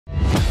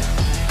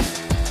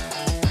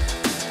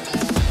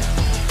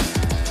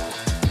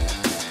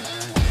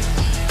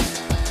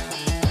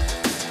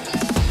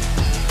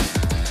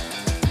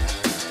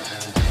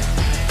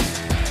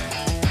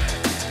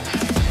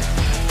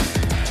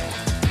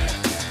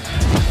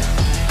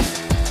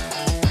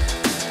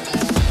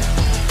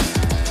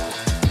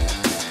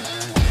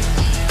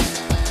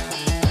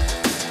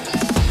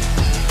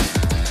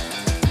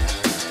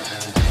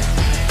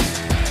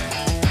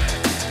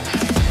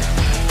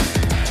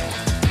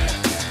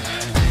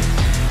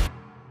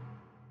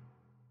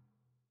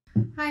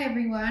Hi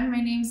everyone, my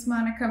name's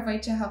Monica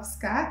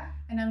Wojciechowska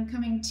and I'm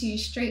coming to you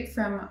straight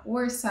from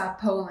Warsaw,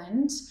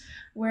 Poland,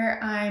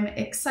 where I'm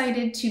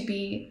excited to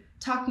be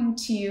talking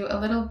to you a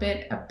little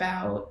bit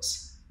about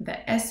the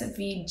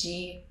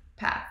SVG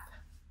path.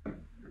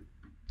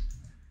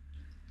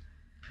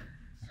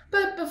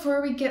 But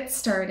before we get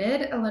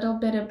started, a little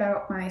bit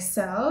about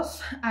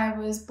myself. I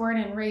was born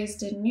and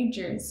raised in New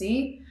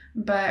Jersey,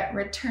 but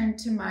returned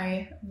to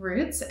my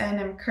roots and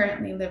am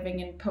currently living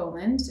in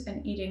Poland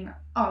and eating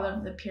all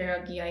of the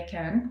pierogi I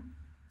can.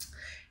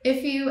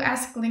 If you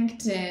ask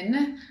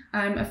LinkedIn,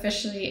 I'm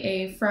officially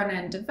a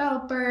front-end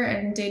developer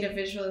and data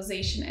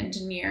visualization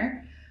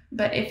engineer.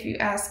 But if you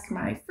ask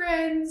my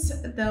friends,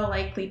 they'll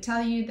likely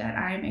tell you that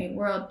I'm a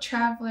world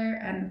traveler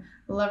and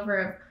lover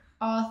of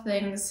all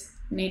things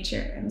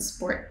nature and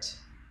sport.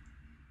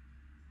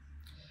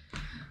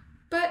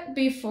 But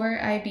before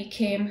I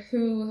became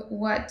who,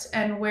 what,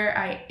 and where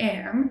I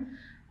am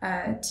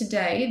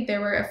today,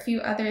 there were a few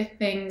other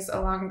things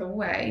along the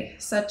way,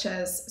 such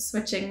as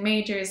switching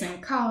majors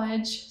in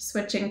college,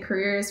 switching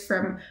careers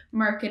from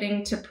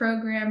marketing to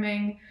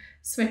programming,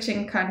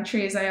 switching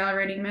countries I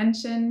already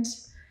mentioned,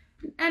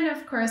 and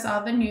of course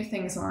all the new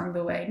things along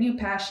the way, new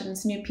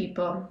passions, new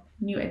people,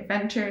 new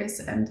adventures,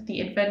 and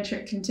the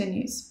adventure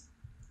continues.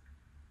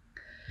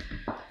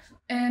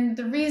 And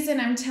the reason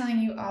I'm telling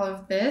you all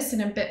of this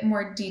in a bit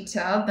more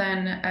detail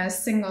than a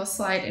single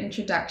slide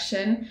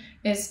introduction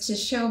is to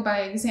show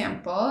by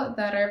example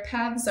that our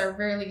paths are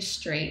rarely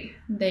straight.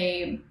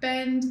 They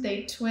bend,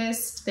 they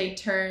twist, they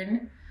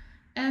turn,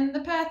 and the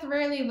path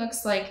rarely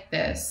looks like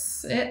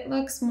this. It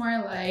looks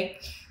more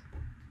like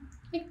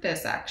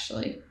this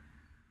actually.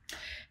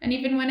 And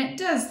even when it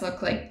does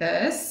look like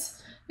this,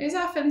 there's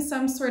often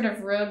some sort of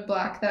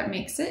roadblock that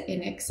makes it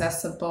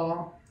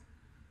inaccessible.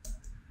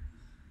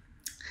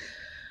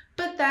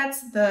 But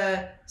that's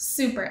the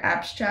super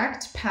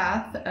abstract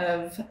path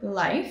of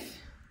life.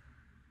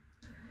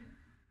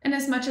 And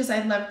as much as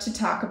I'd love to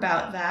talk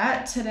about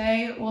that,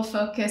 today we'll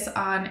focus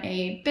on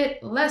a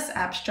bit less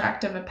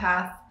abstract of a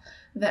path,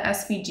 the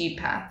SVG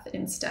path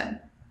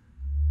instead.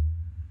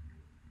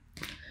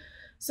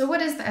 So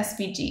what is the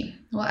SVG?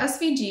 Well,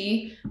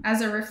 SVG, as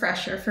a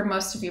refresher for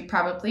most of you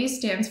probably,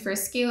 stands for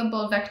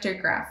Scalable Vector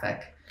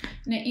Graphic.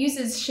 And it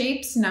uses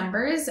shapes,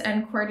 numbers,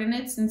 and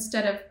coordinates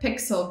instead of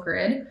pixel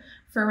grid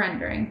for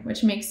rendering,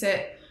 which makes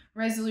it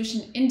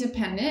resolution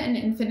independent and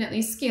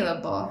infinitely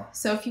scalable.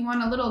 So if you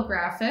want a little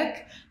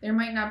graphic, there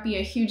might not be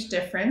a huge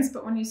difference,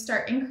 but when you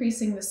start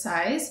increasing the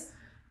size,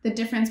 the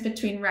difference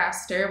between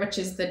raster, which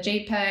is the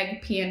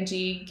JPEG,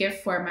 PNG,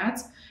 GIF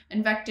formats,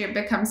 and vector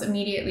becomes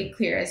immediately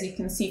clear, as you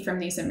can see from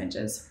these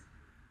images.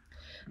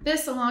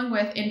 This, along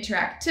with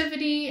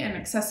interactivity and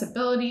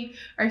accessibility,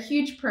 are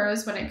huge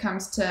pros when it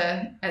comes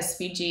to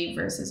SVG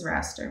versus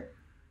raster.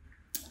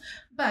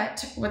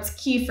 But what's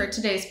key for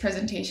today's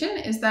presentation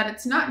is that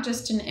it's not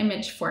just an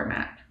image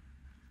format.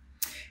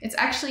 It's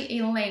actually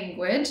a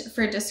language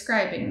for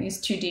describing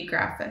these 2D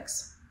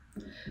graphics.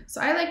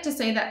 So I like to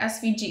say that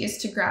SVG is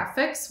to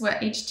graphics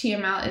what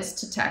HTML is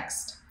to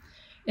text.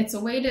 It's a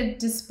way to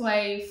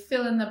display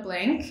fill in the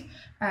blank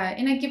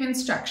in a given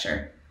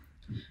structure.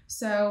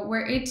 So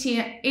where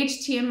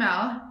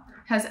HTML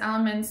has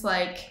elements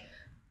like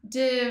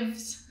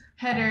divs,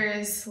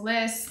 headers,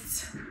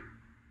 lists,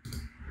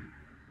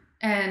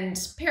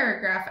 and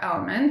paragraph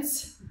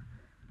elements,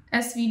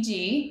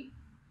 SVG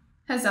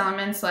has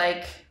elements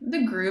like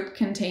the group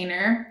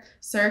container,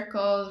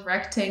 circles,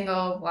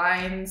 rectangle,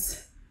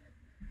 lines,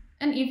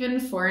 and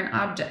even foreign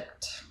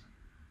object.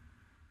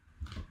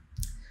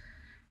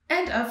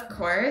 And of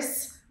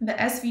course, the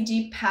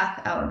SVG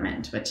path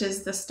element, which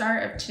is the star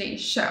of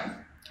today's show.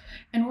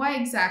 And why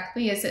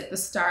exactly is it the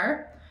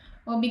star?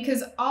 Well,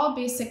 because all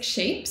basic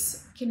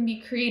shapes can be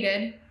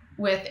created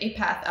with a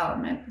path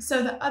element.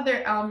 So the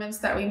other elements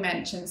that we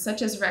mentioned,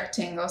 such as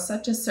rectangle,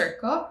 such as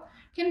circle,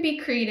 can be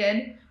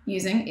created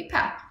using a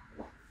path.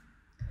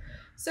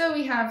 So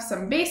we have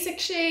some basic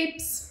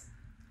shapes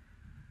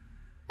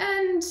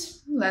and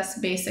less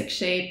basic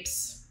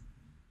shapes.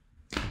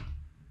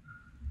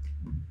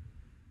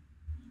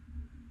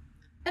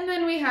 And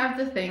then we have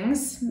the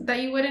things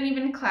that you wouldn't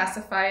even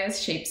classify as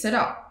shapes at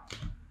all.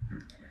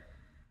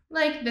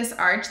 Like this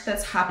arch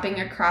that's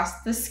hopping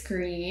across the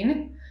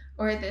screen,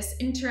 or this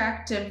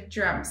interactive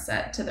drum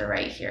set to the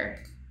right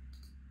here.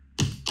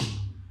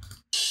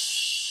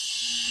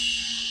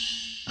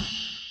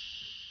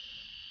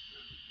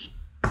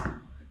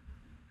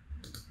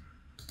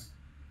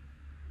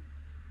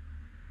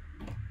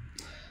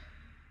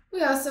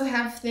 We also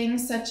have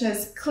things such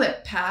as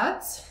clip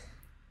paths,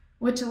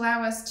 which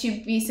allow us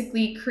to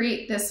basically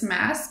create this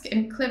mask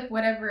and clip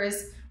whatever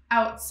is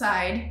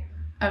outside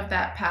of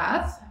that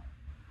path.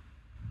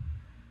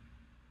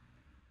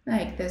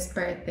 Like this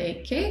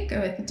birthday cake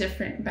with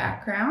different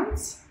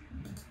backgrounds.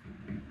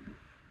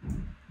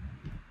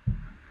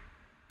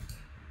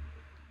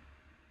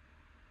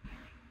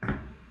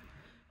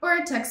 Or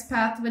a text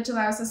path, which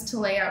allows us to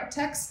lay out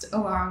text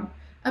along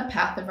a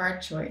path of our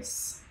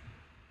choice.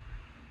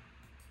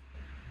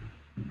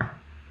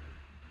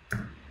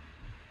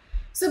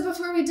 So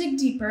before we dig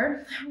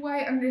deeper,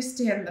 why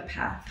understand the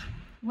path?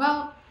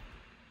 Well,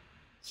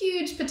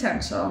 huge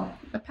potential.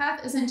 The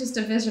path isn't just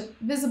a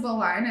visible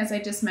line, as I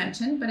just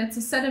mentioned, but it's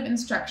a set of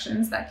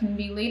instructions that can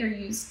be later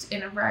used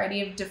in a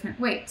variety of different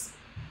ways.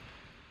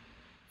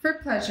 For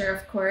pleasure,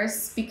 of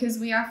course, because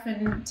we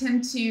often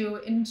tend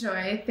to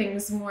enjoy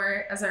things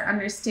more as our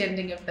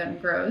understanding of them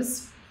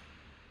grows.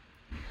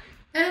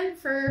 And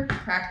for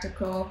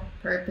practical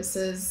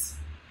purposes,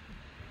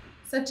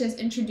 such as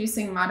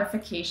introducing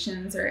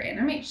modifications or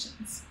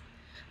animations.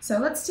 So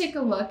let's take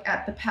a look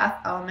at the path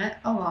element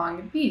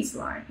along these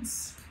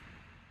lines.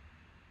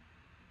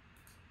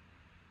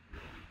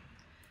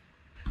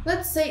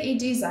 Let's say a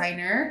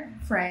designer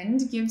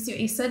friend gives you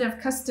a set of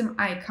custom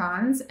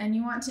icons and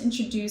you want to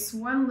introduce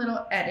one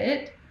little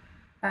edit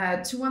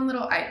to one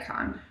little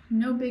icon.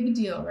 No big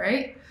deal,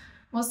 right?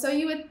 Well, so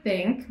you would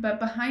think, but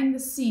behind the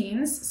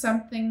scenes,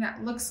 something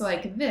that looks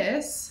like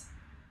this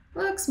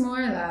looks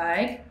more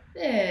like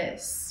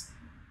this.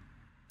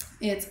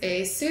 It's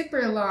a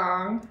super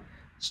long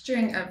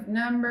string of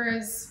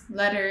numbers,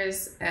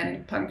 letters,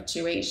 and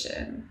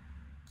punctuation.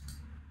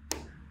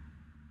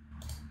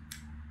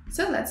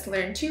 So let's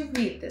learn to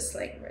read this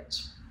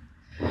language.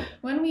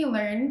 When we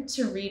learn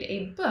to read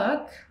a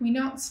book, we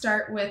don't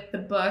start with the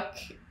book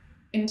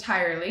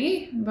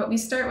entirely, but we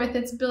start with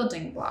its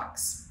building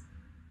blocks.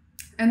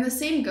 And the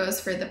same goes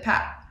for the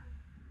path.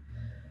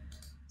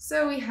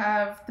 So we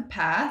have the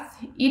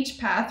path. Each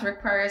path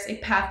requires a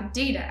path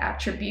data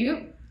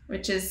attribute,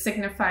 which is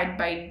signified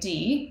by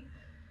D,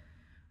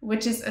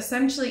 which is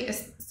essentially a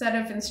set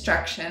of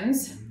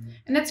instructions.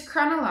 And it's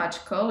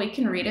chronological. We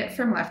can read it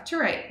from left to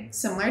right,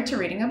 similar to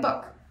reading a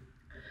book.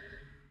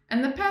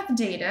 And the path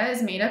data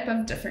is made up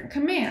of different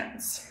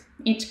commands.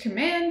 Each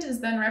command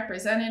is then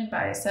represented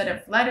by a set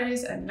of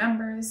letters and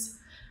numbers,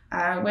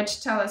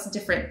 which tell us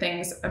different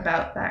things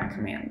about that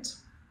command.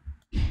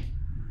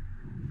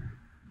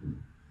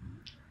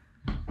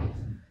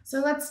 So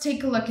let's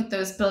take a look at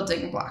those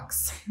building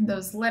blocks,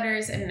 those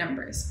letters and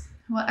numbers.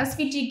 Well,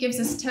 SVG gives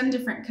us 10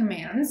 different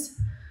commands,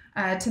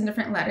 10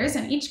 different letters,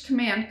 and each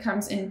command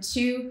comes in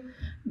two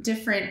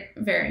different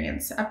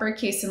variants,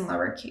 uppercase and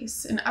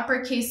lowercase. An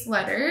uppercase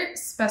letter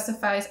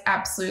specifies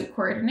absolute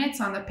coordinates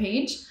on the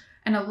page,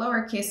 and a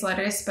lowercase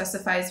letter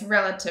specifies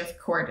relative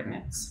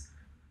coordinates.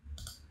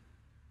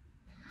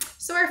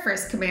 So our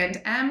first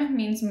command, M,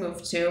 means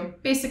move to.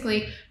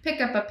 Basically, pick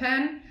up a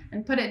pen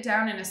and put it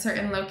down in a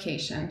certain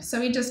location. So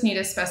we just need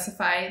to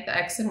specify the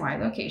X and Y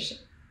location.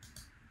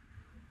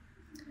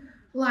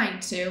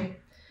 Line 2.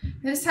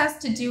 This has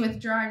to do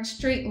with drawing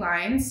straight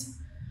lines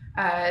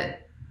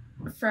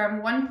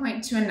from one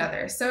point to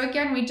another. So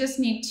again, we just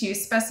need to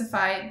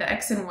specify the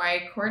X and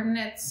Y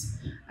coordinates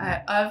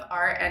of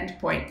our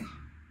endpoint.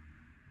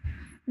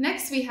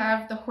 Next, we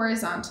have the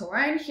horizontal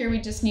line. Here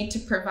we just need to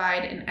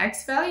provide an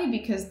X value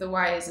because the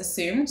Y is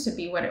assumed to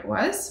be what it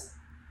was.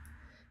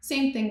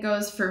 Same thing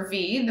goes for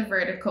V, the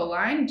vertical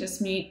line.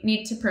 Just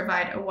need to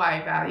provide a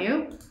Y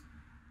value.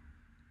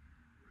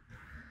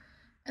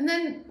 And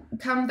then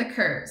come the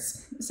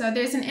curves. So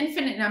there's an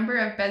infinite number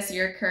of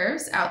Bezier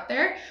curves out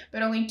there,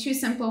 but only two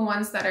simple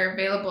ones that are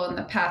available in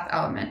the path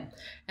element.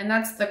 And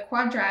that's the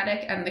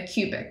quadratic and the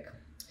cubic.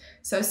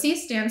 So C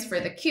stands for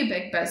the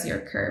cubic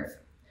Bezier curve.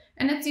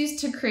 And it's used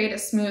to create a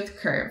smooth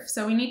curve.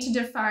 So we need to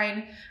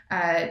define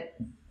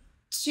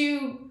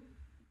 2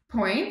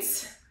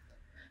 points,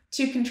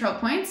 2 control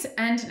points,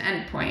 and an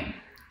endpoint.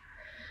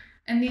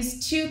 And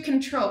these 2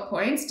 control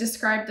points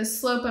describe the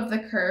slope of the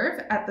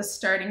curve at the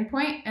starting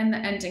point and the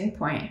ending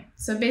point.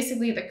 So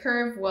basically the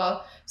curve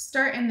will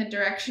start in the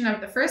direction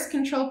of the first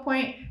control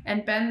point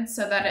and bend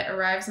so that it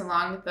arrives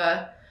along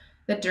the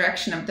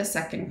direction of the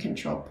second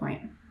control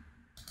point.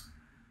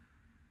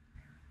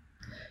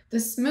 The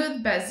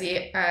smooth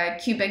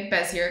cubic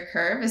Bezier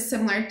curve is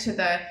similar to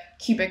the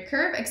cubic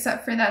curve,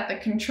 except for that the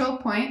control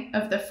point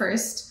of the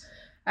first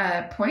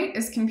point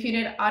is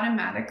computed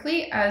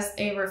automatically as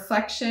a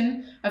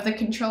reflection of the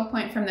control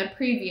point from the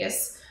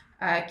previous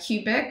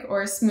cubic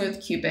or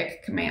smooth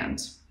cubic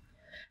command.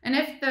 And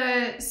if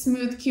the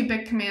smooth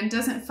cubic command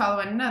doesn't follow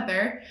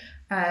another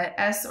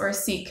S or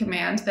C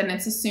command, then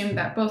it's assumed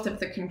that both of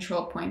the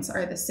control points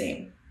are the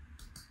same.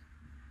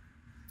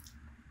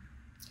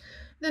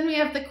 Then we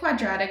have the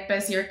quadratic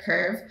Bezier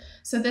curve.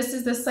 So this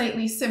is the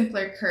slightly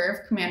simpler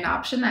curve command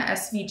option that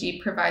SVG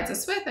provides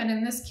us with. And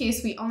in this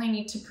case, we only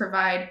need to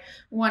provide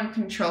one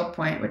control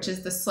point, which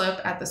is the slope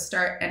at the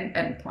start and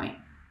end point.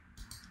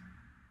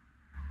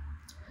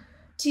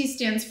 T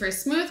stands for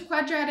smooth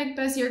quadratic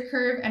Bezier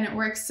curve, and it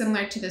works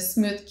similar to the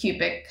smooth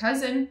cubic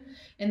cousin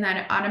in that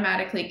it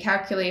automatically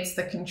calculates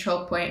the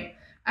control point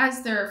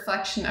as the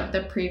reflection of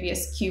the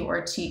previous Q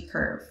or T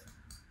curve.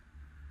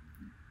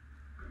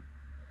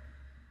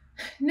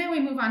 Now we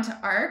move on to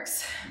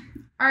arcs.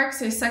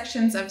 Arcs are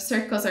sections of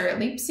circles or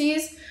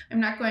ellipses. I'm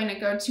not going to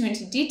go too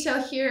into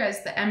detail here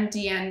as the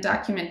MDN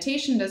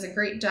documentation does a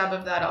great job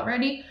of that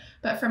already,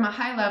 but from a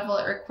high level,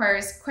 it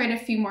requires quite a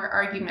few more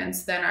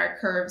arguments than our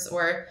curves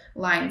or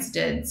lines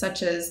did,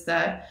 such as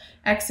the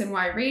X and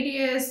Y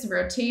radius,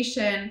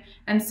 rotation,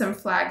 and some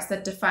flags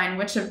that define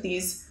which of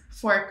these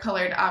 4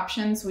 colored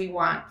options we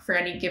want for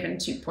any given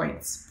 2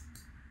 points.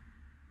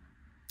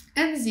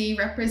 And Z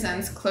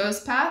represents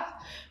closed path,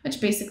 which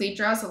basically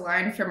draws a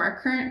line from our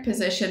current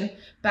position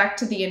back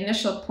to the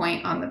initial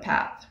point on the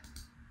path.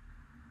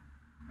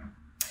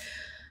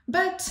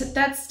 But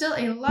that's still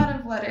a lot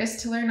of letters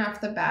to learn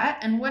off the bat,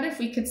 and what if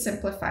we could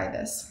simplify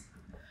this?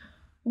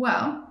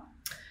 Well,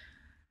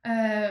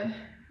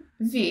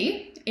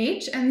 V,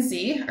 H, and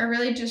Z are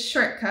really just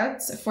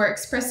shortcuts for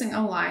expressing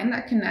a line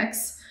that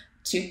connects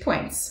 2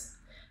 points.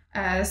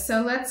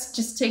 So let's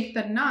just take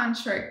the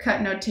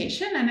non-shortcut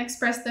notation and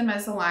express them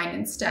as a line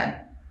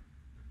instead.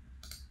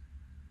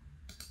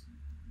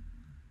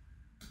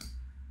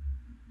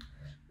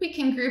 We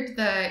can group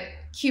the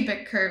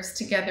cubic curves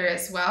together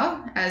as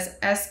well, as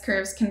S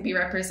curves can be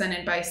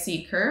represented by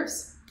C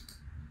curves.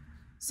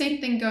 Same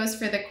thing goes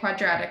for the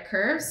quadratic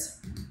curves,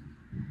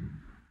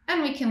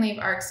 and we can leave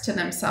arcs to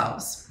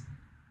themselves.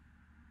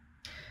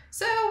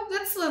 So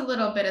that's a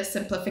little bit of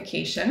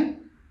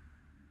simplification.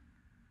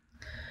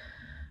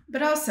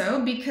 But also,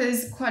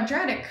 because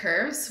quadratic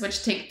curves,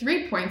 which take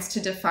 3 points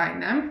to define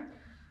them,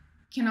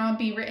 can all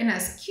be written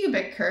as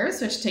cubic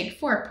curves, which take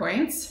 4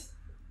 points,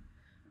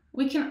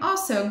 we can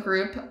also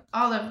group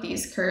all of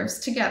these curves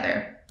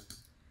together,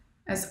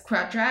 as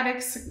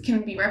quadratics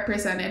can be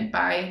represented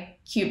by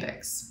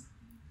cubics.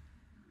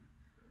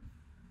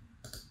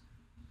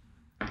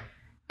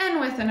 And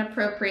with an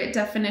appropriate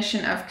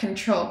definition of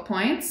control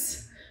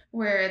points,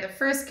 where the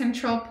first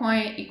control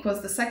point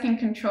equals the second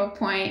control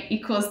point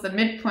equals the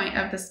midpoint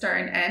of the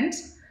start and end,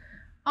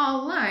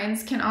 all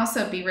lines can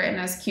also be written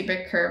as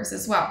cubic curves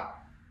as well.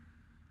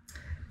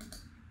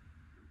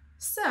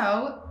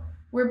 So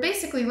we're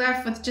basically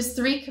left with just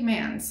 3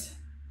 commands.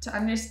 To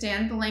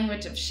understand the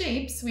language of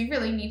shapes, we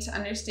really need to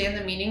understand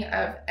the meaning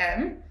of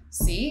M,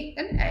 C,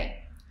 and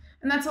A.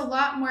 And that's a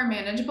lot more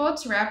manageable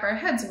to wrap our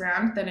heads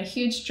around than a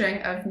huge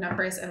string of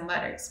numbers and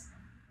letters.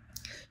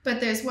 But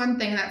there's one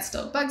thing that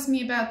still bugs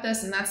me about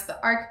this, and that's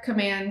the arc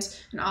command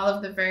and all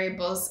of the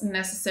variables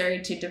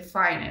necessary to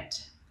define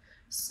it.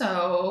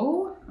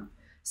 So,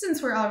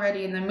 since we're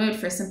already in the mood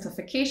for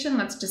simplification,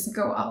 let's just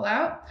go all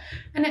out.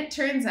 And it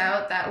turns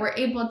out that we're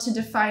able to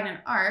define an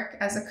arc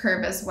as a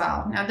curve as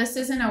well. Now, this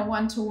isn't a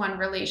one-to-one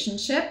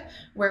relationship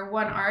where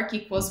 1 arc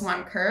equals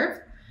 1 curve,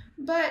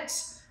 but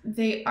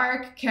the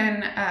arc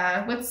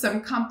can, with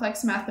some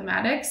complex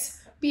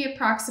mathematics, be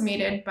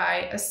approximated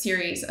by a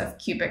series of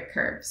cubic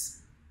curves.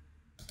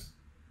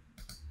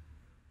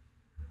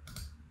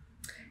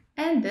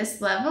 And this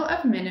level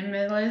of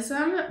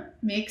minimalism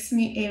makes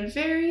me a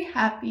very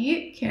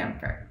happy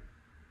camper.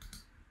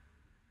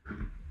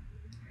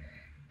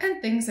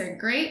 And things are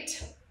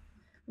great.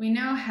 We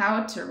know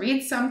how to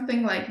read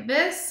something like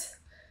this.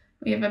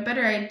 We have a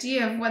better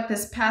idea of what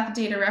this path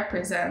data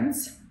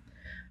represents.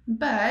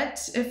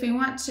 But if we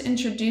want to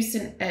introduce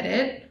an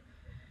edit,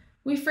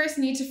 we first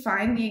need to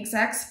find the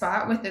exact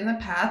spot within the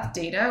path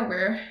data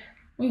where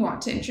we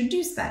want to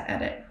introduce that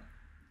edit.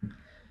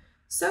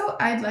 So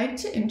I'd like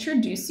to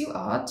introduce you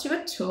all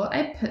to a tool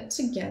I put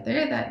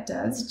together that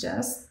does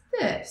just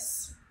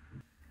this.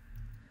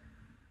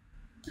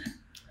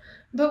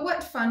 But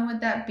what fun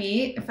would that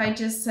be if I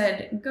just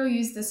said, go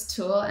use this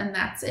tool and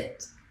that's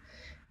it?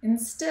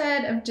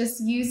 Instead of just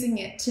using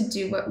it to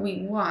do what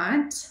we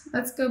want,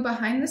 let's go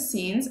behind the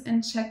scenes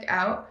and check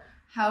out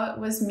how it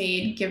was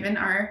made given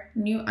our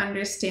new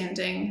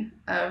understanding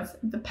of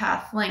the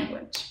path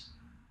language.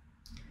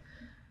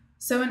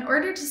 So in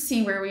order to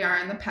see where we are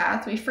in the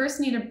path, we first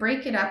need to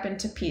break it up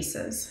into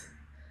pieces.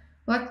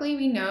 Luckily,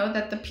 we know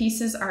that the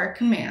pieces are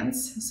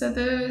commands, so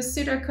the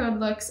pseudocode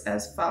looks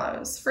as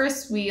follows.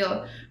 First,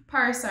 we'll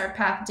parse our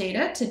path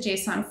data to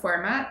JSON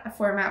format, a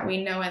format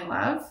we know and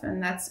love,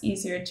 and that's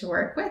easier to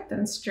work with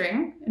than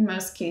string in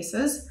most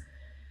cases.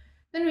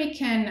 Then we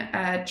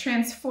can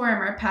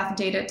transform our path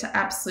data to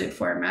absolute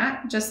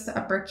format, just the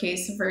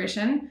uppercase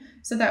version,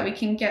 so that we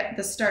can get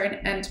the start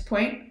and end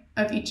point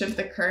of each of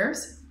the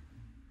curves,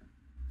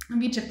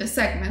 of each of the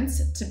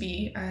segments, to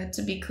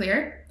be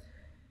clear.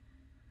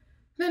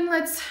 Then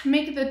let's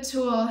make the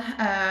tool,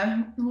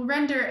 we'll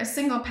render a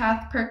single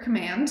path per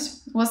command.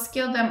 We'll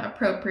scale them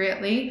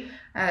appropriately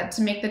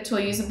to make the tool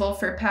usable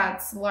for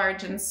paths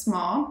large and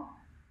small.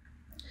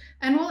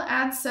 And we'll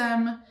add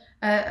some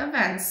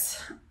events,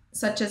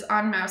 such as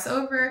on mouse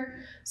over,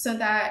 so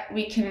that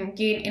we can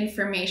gain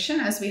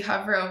information as we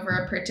hover over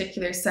a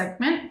particular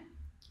segment.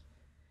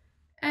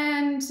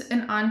 And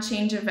an on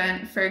change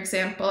event, for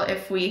example,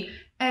 if we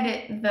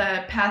edit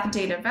the path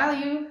data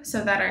value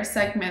so that our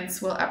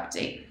segments will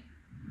update.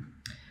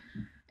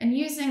 And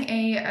using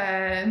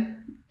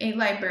a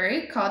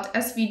library called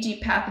SVG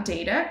path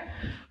data,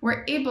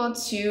 we're able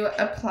to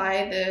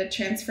apply the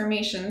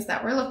transformations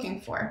that we're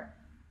looking for.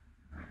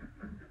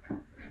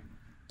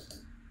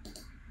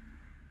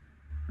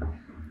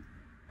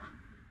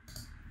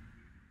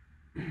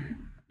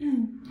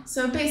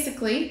 So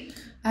basically,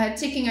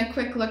 Taking a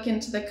quick look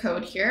into the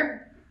code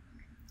here,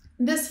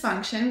 this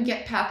function,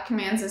 get path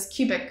commands as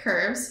cubic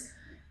curves,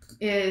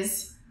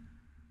 is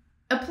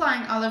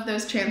applying all of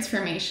those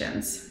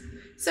transformations.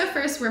 So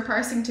first we're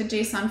parsing to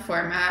JSON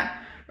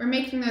format, we're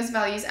making those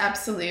values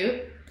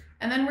absolute,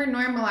 and then we're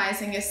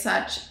normalizing as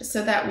such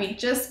so that we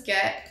just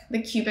get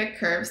the cubic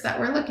curves that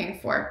we're looking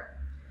for.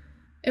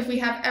 If we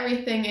have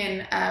everything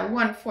in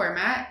one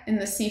format, in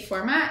the C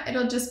format,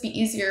 it'll just be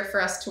easier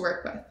for us to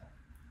work with.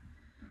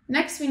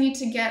 Next, we need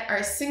to get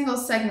our single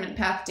segment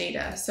path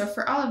data. So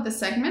for all of the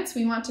segments,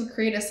 we want to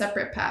create a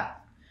separate path.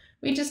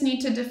 We just need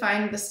to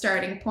define the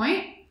starting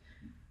point,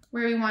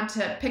 where we want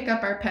to pick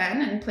up our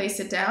pen and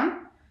place it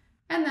down,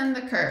 and then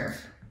the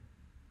curve.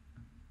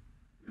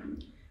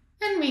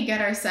 And we get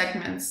our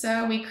segments.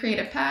 So we create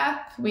a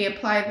path, we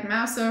apply the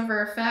mouse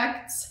over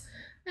effects,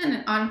 and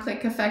an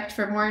on-click effect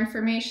for more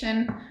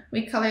information.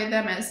 We color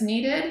them as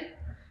needed,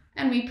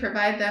 and we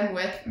provide them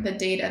with the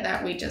data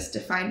that we just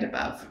defined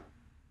above.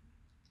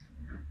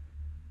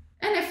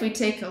 And if we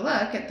take a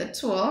look at the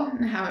tool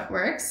and how it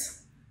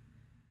works,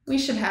 we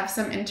should have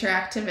some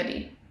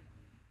interactivity.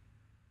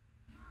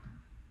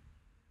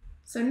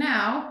 So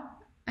now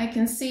I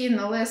can see in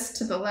the list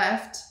to the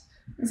left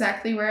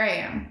exactly where I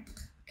am.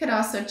 I could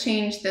also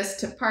change this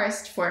to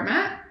parsed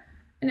format,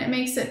 and it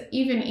makes it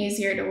even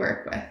easier to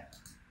work with.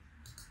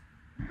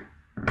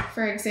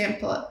 For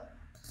example,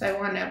 if I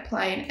want to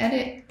apply an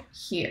edit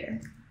here.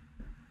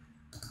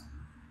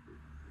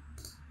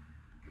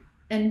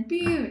 And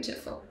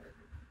beautiful.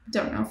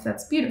 Don't know if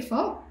that's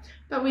beautiful,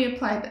 but we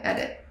applied the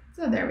edit.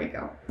 So there we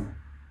go.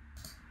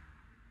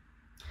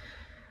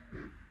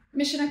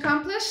 Mission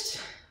accomplished?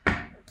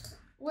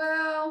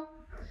 Well,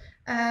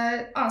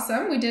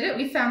 awesome, we did it.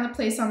 We found the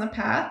place on the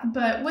path,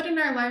 but wouldn't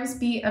our lives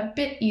be a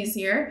bit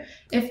easier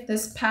if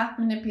this path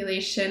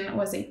manipulation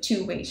was a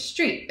two-way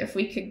street? If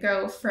we could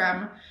go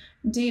from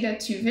data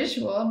to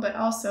visual, but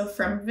also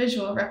from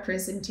visual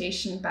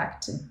representation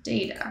back to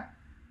data.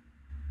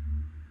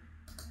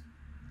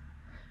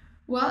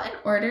 Well, in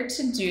order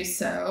to do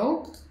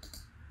so,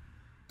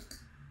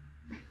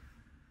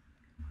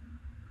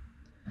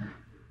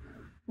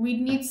 we'd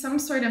need some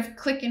sort of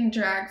click and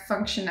drag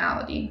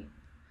functionality.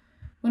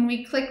 When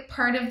we click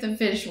part of the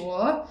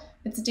visual,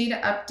 its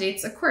data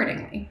updates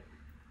accordingly.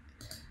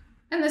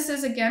 And this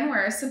is again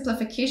where our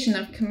simplification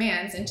of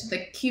commands into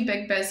the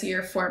cubic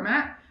Bezier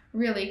format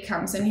really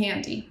comes in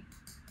handy.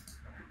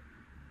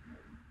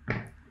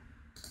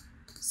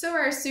 So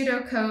our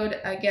pseudocode,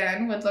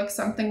 again, would look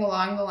something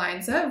along the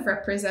lines of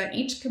represent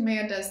each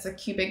command as the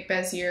cubic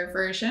Bezier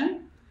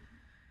version,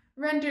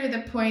 render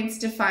the points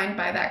defined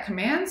by that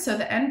command, so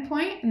the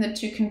endpoint and the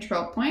two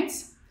control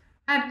points,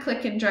 add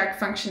click and drag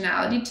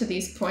functionality to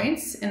these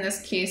points. In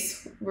this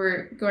case,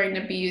 we're going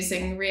to be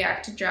using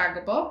React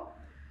Draggable.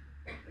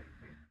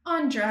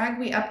 On drag,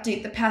 we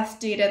update the path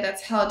data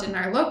that's held in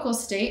our local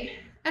state,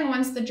 and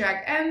once the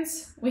drag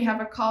ends, we have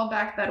a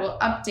callback that will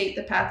update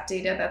the path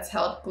data that's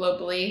held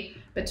globally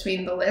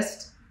between the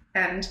list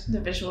and the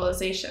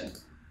visualization.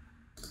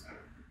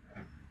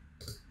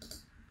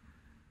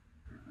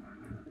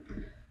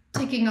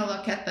 Taking a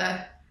look at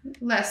the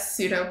less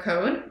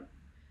pseudocode,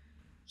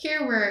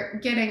 here we're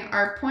getting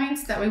our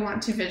points that we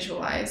want to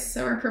visualize.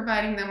 So we're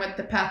providing them with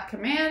the path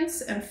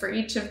commands, and for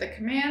each of the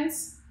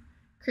commands,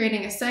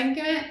 creating a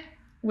segment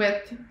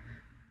with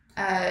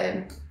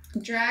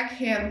drag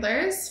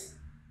handlers.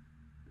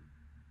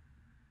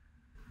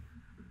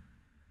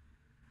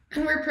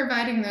 And we're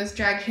providing those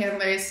drag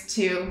handlers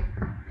to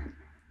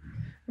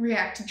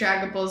React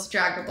Draggable's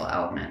draggable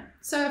element.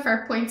 So if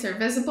our points are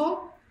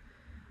visible,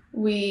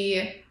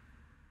 we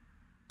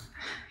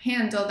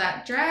handle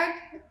that drag,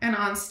 and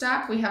on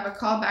stop, we have a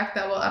callback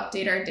that will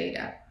update our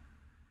data.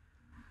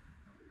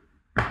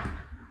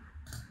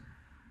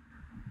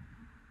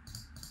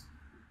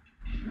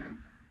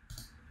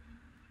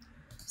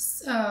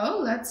 So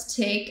let's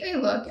take a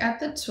look at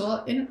the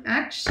tool in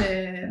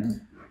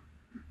action.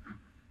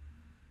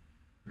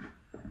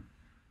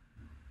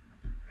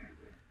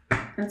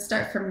 And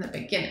start from the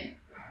beginning.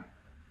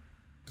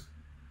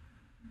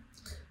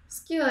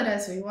 Scale it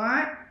as we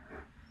want.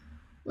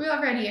 We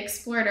already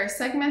explored our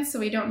segments, so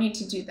we don't need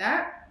to do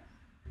that.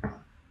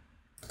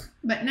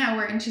 But now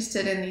we're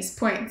interested in these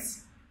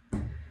points.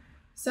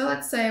 So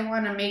let's say I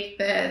want to make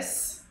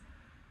this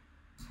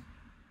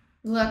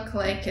look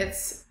like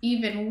it's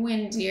even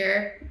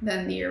windier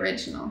than the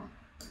original.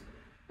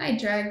 I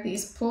drag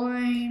these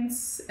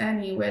points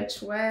any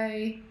which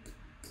way.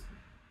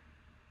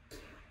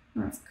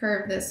 Let's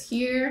curve this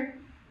here.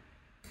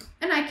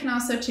 And I can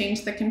also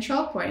change the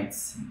control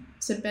points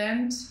to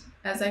bend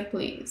as I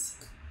please.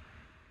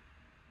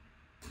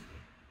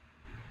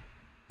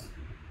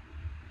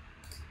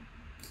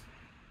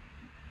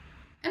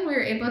 And we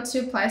were able to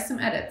apply some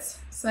edits.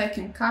 So I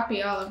can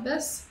copy all of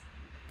this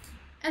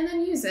and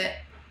then use it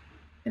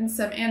in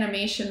some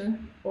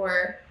animation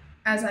or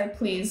as I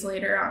please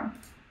later on.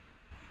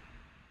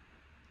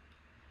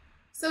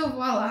 So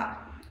voila,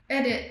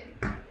 edit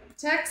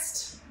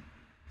text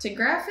to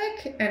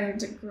graphic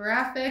and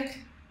graphic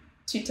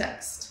to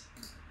text.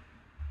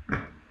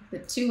 the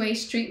two-way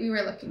street we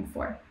were looking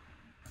for.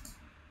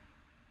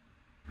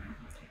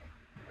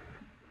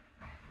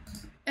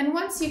 And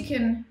once you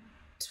can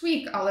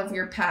tweak all of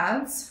your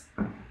paths,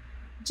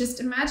 just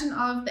imagine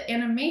all of the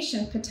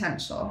animation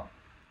potential.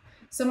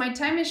 So my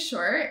time is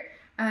short,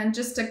 and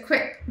just a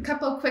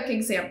couple quick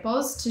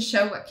examples to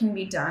show what can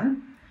be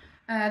done.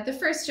 The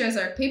first shows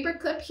our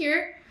paperclip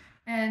here,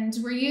 and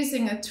we're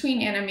using a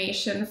tween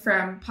animation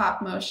from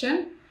Pop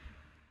Motion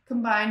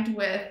combined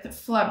with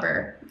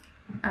Flubber,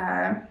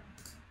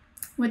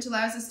 which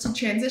allows us to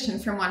transition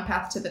from one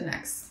path to the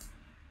next.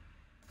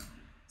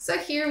 So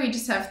here we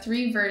just have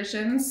 3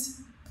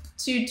 versions,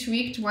 2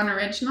 tweaked, 1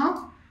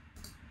 original,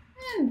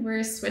 and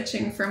we're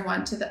switching from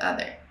one to the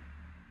other.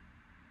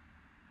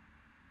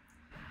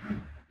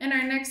 In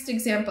our next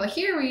example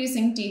here, we're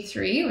using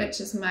D3,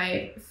 which is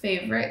my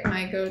favorite,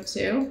 my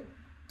go-to,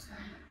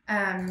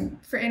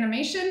 for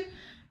animation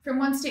from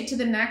one state to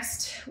the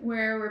next,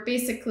 where we're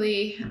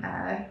basically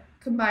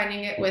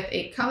combining it with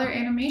a color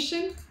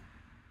animation.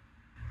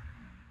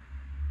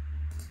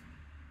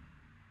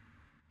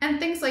 And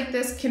things like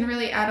this can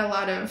really add a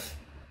lot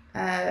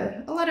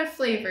of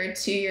flavor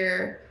to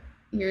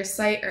your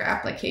site or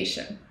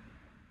application.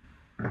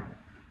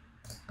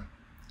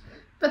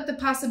 But the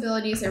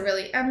possibilities are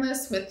really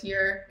endless with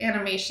your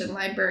animation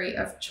library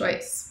of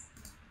choice.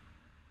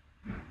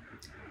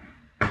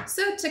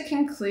 So to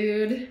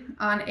conclude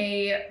on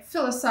a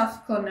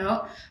philosophical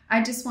note,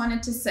 I just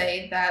wanted to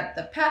say that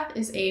the path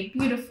is a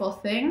beautiful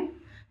thing,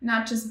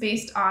 not just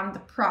based on the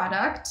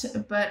product,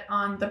 but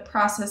on the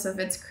process of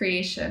its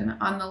creation,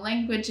 on the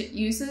language it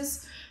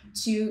uses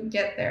to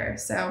get there.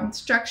 So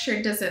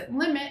structure doesn't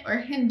limit or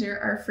hinder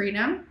our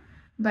freedom,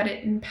 but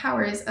it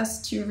empowers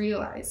us to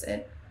realize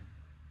it.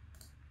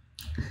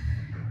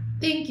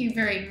 Thank you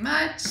very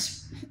much.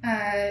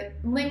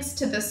 Links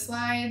to the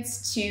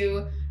slides,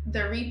 to the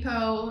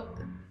repo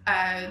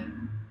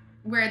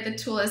where the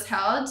tool is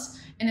held,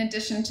 in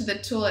addition to the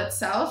tool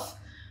itself,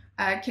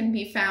 can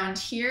be found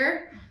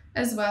here,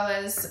 as well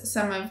as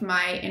some of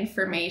my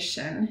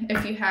information.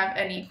 If you have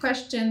any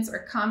questions or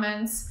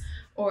comments,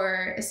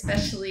 or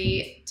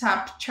especially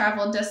top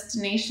travel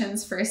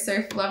destinations for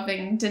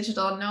surf-loving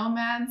digital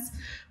nomads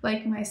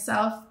like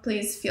myself,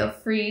 please feel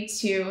free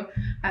to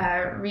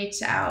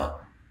reach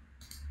out.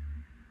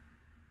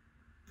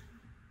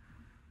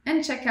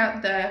 And check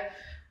out the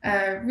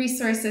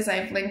resources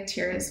I've linked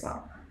here as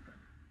well.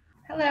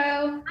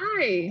 Hello.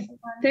 Hi.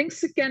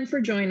 Thanks again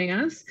for joining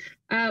us.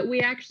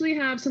 We actually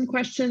have some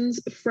questions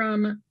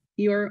from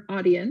your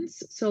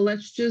audience, so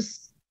let's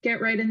just get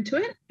right into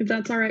it, if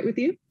that's all right with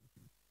you.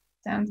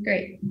 Sounds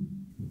great.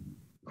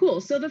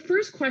 Cool. So the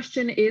first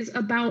question is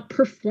about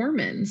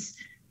performance.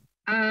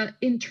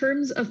 In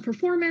terms of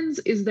performance,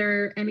 is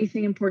there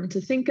anything important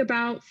to think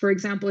about? For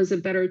example, is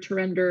it better to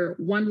render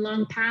one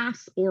long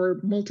path or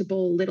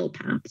multiple little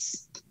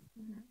paths?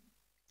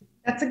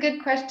 That's a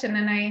good question.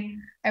 And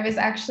I was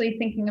actually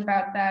thinking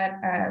about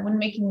that when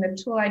making the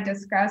tool I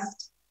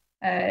discussed,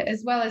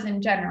 as well as in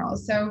general.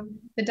 So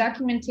the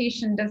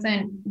documentation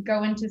doesn't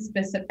go into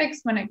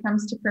specifics when it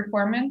comes to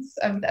performance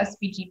of the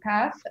SVG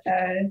path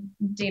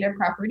data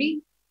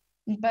property.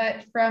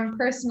 But from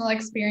personal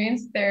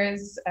experience,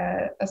 there's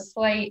a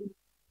slight,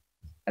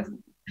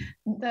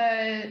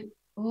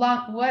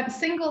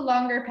 single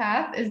longer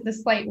path is the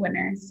slight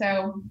winner.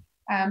 So,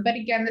 but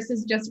again, this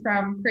is just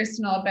from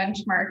personal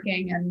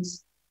benchmarking, and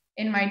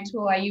in my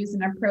tool, I use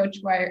an approach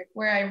where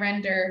I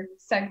render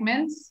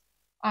segments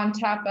on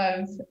top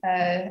of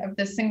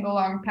the single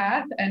long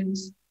path, and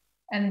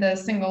the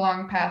single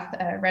long path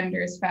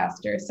renders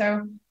faster.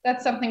 So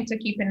that's something to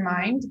keep in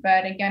mind.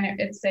 But again,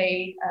 it's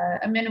a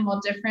minimal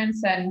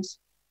difference, and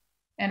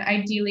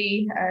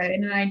ideally,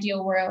 in an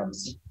ideal world,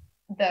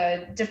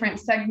 the different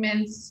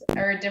segments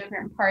or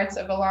different parts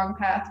of a long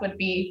path would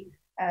be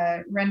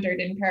rendered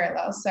in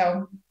parallel.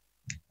 So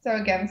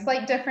again,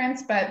 slight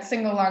difference, but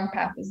single long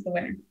path is the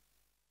winner.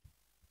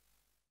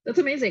 That's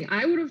amazing.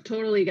 I would have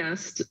totally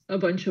guessed a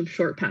bunch of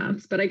short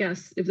paths, but I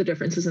guess if the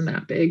difference isn't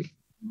that big.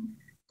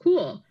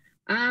 Cool.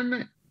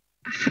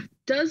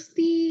 Does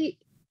the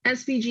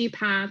SVG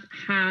path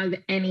have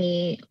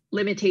any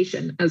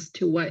limitation as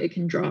to what it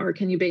can draw, or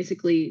can you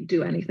basically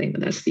do anything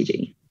with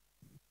SVG?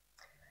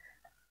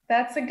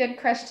 That's a good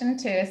question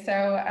too. So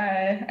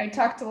I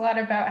talked a lot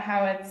about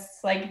how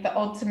it's like the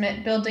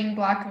ultimate building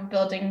block of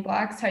building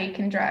blocks, how you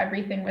can draw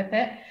everything with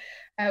it.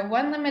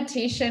 One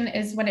limitation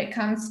is when it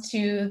comes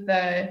to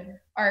the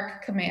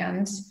arc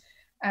command.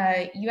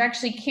 You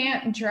actually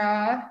can't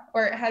draw,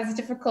 or it has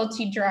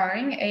difficulty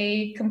drawing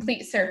a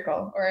complete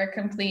circle or a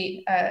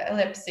complete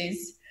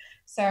ellipses.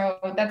 So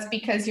that's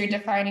because you're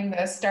defining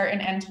the start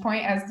and end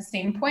point as the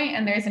same point,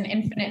 and there's an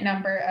infinite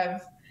number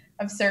of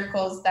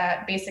circles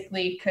that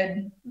basically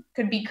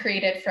could be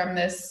created from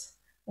this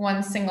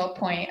one single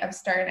point of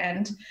start and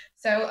end.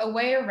 So a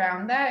way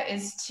around that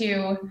is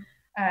to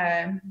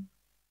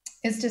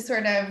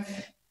sort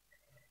of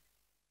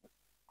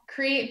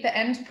create the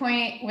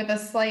endpoint with a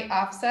slight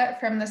offset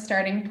from the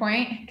starting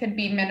point. Could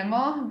be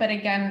minimal, but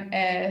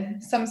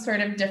again, some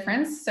sort of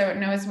difference, so it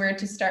knows where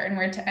to start and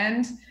where to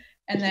end.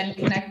 and then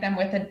connect them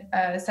with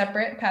a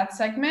separate path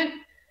segment.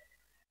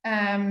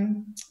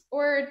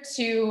 Or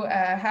to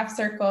half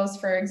circles,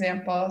 for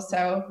example.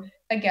 So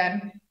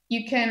again,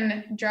 you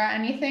can draw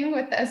anything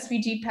with the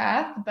SVG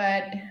path,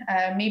 but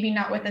maybe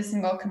not with a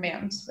single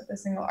command, with a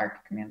single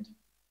arc command.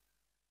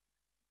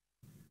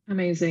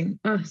 Amazing.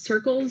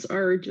 Circles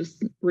are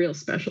just real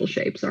special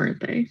shapes, aren't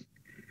they?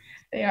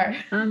 They are.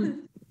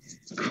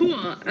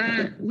 Cool.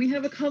 We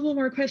have a couple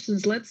more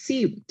questions. Let's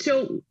see.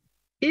 So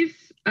if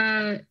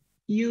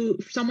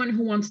someone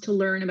who wants to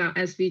learn about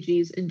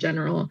SVGs in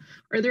general,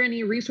 are there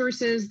any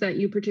resources that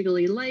you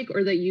particularly like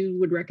or that you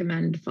would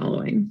recommend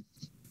following?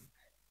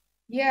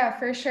 Yeah,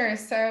 for sure.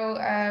 So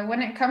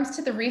when it comes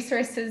to the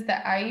resources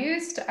that I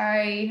used,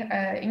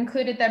 I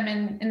included them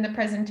in the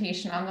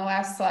presentation on the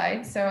last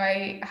slide. So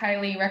I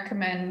highly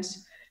recommend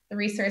the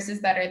resources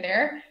that are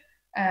there.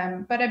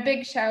 But a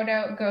big shout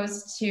out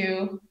goes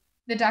to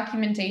the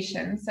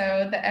documentation.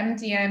 So the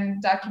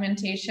MDN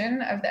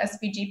documentation of the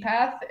SVG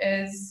path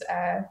is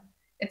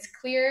it's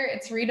clear,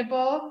 it's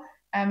readable.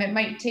 It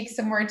might take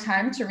some more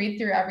time to read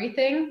through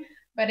everything,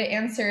 but it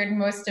answered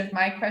most of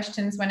my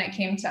questions when it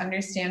came to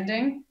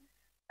understanding.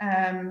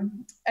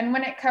 And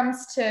when it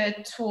comes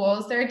to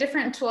tools, there are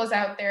different tools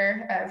out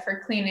there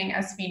for cleaning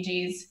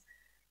SVGs.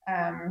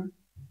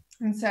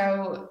 And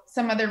so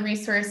some other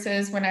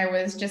resources when I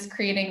was just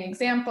creating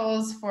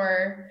examples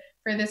for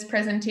this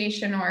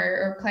presentation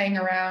or playing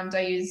around,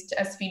 I used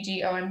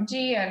SVG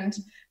OMG, and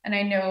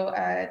I know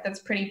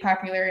that's pretty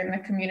popular in the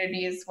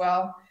community as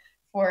well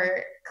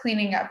for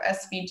cleaning up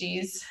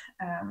SVGs.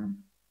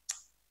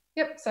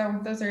 Yep, so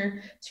those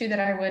are two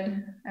that I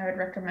would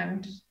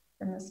recommend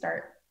from the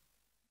start.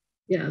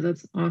 Yeah,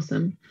 that's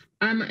awesome.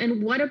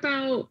 And what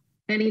about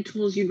any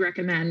tools you'd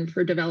recommend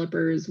for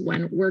developers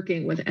when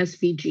working with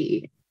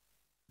SVG?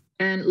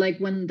 And like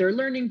when they're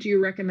learning, do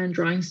you recommend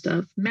drawing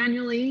stuff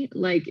manually,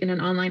 like in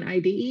an online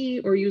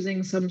IDE, or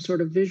using some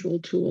sort of visual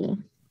tool?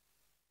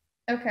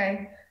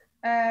 Okay.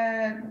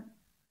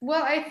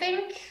 Well, I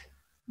think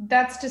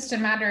that's just a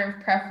matter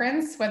of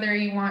preference, whether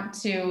you want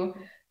to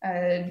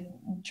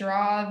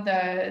draw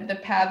the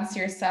paths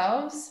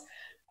yourselves.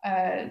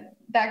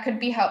 That could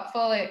be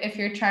helpful if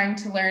you're trying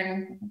to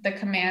learn the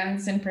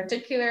commands in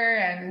particular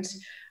and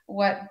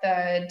what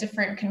the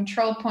different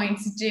control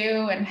points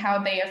do and how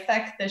they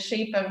affect the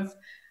shape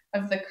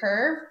of the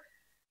curve.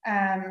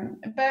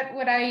 But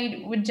what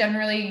I would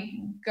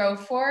generally go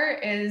for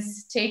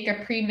is take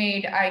a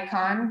pre-made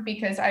icon,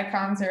 because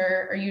icons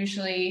are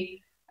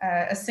usually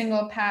a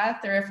single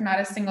path, or if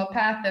not a single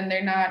path, then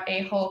they're not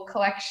a whole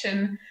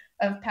collection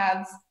of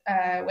paths,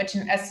 which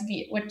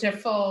a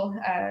full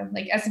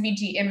like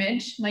SVG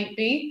image might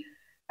be.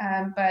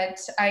 But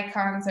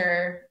icons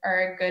are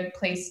a good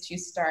place to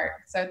start.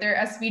 So they're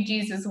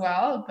SVGs as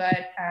well,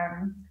 but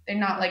they're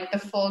not like the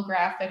full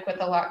graphic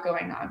with a lot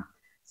going on.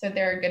 So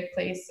they're a good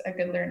place, a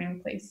good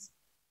learning place.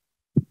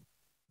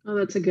 Oh,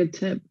 that's a good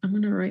tip. I'm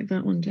going to write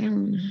that one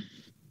down.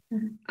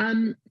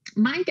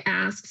 Mike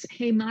asks,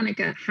 hey,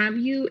 Monica, have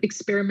you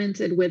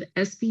experimented with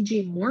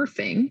SVG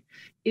morphing?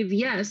 If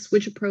yes,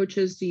 which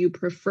approaches do you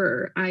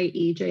prefer,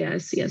 i.e.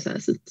 JS,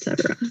 CSS,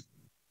 etc.?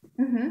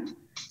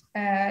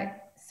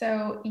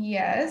 So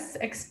yes,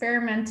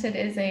 experimented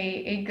is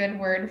a good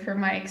word for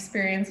my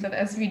experience with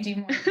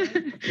SVG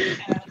morphing.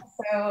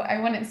 So I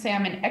wouldn't say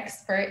I'm an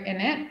expert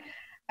in it.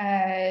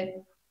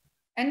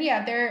 And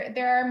yeah,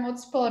 there are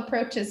multiple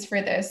approaches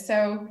for this.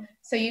 So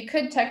you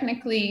could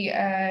technically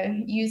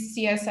use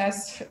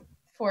CSS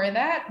for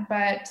that,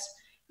 but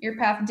your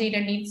path data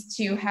needs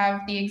to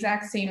have the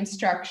exact same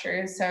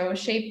structure. So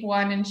shape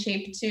 1 and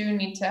shape 2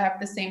 need to have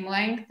the same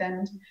length,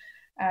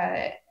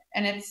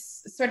 and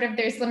it's sort of,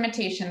 there's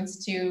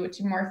limitations to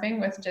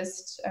morphing with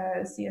just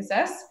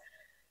CSS,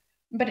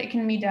 but it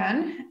can be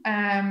done.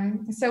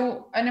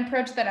 So an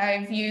approach that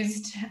I've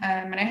used,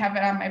 and I have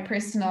it on my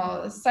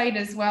personal site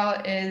as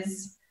well,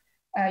 is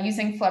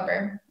using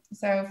Flubber.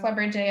 So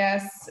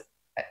Flubber.js,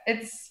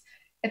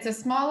 it's a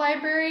small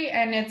library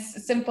and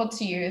it's simple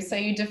to use. So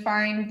you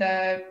define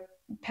the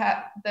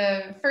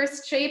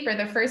first shape or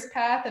the first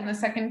path and the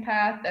second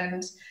path,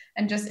 and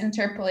just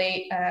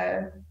interpolate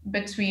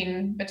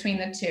between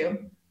the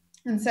two.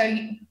 And so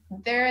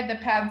the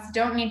paths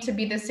don't need to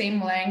be the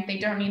same length. They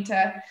don't need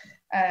to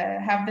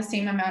have the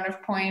same amount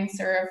of points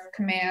or of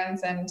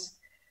commands, and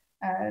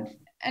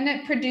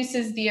it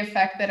produces the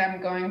effect that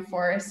I'm going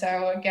for.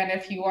 So again,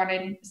 if you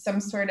wanted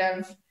some sort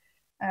of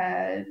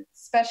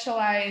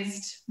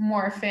specialized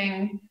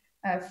morphing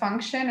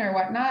function or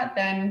whatnot,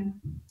 then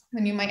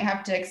you might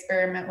have to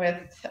experiment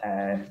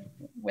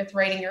with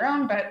writing your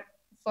own, but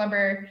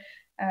Flubber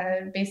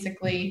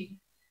basically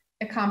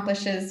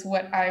accomplishes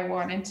what I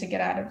wanted to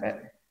get out of it.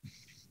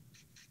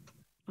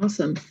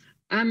 Awesome.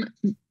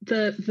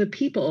 The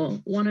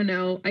people want to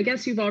know, I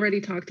guess you've already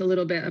talked a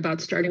little bit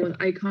about starting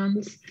with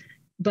icons,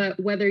 but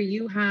whether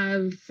you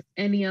have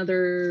any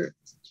other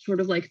sort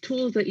of like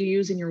tools that you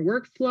use in your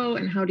workflow,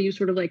 and how do you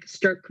sort of like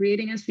start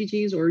creating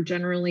SVGs or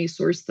generally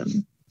source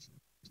them?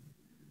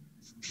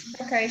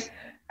 Okay.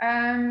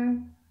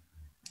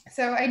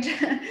 So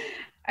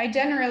I I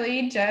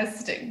generally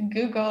just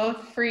Google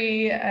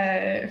free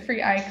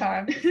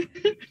icons.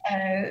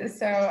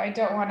 So I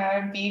don't want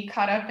to be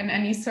caught up in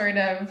any sort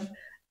of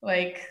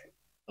like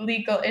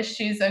legal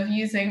issues of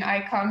using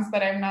icons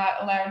that I'm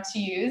not allowed to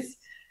use.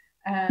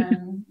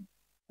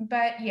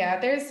 But yeah,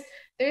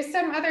 there's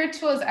some other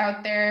tools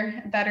out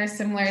there that are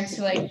similar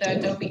to like the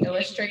Adobe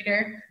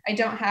Illustrator. I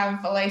don't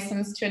have a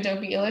license to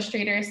Adobe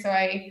Illustrator, so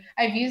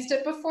I've used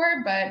it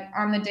before, but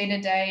on the day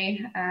to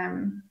day,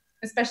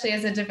 especially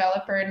as a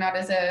developer, not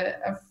as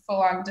a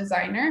full on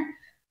designer,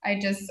 I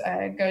just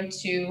go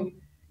to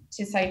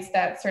sites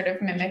that sort of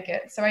mimic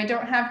it. So I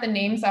don't have the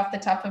names off the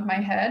top of my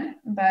head,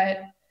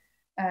 but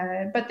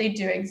they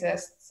do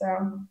exist.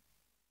 So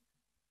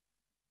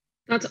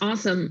that's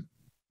awesome.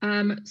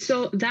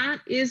 So that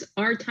is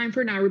our time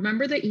for now.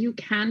 Remember that you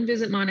can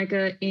visit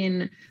Monica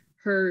in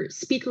her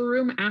speaker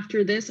room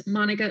after this.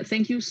 Monica,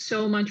 thank you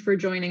so much for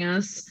joining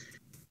us.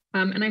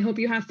 And I hope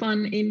you have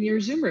fun in your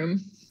Zoom room.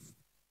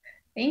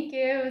 Thank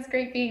you. It was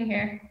great being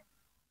here.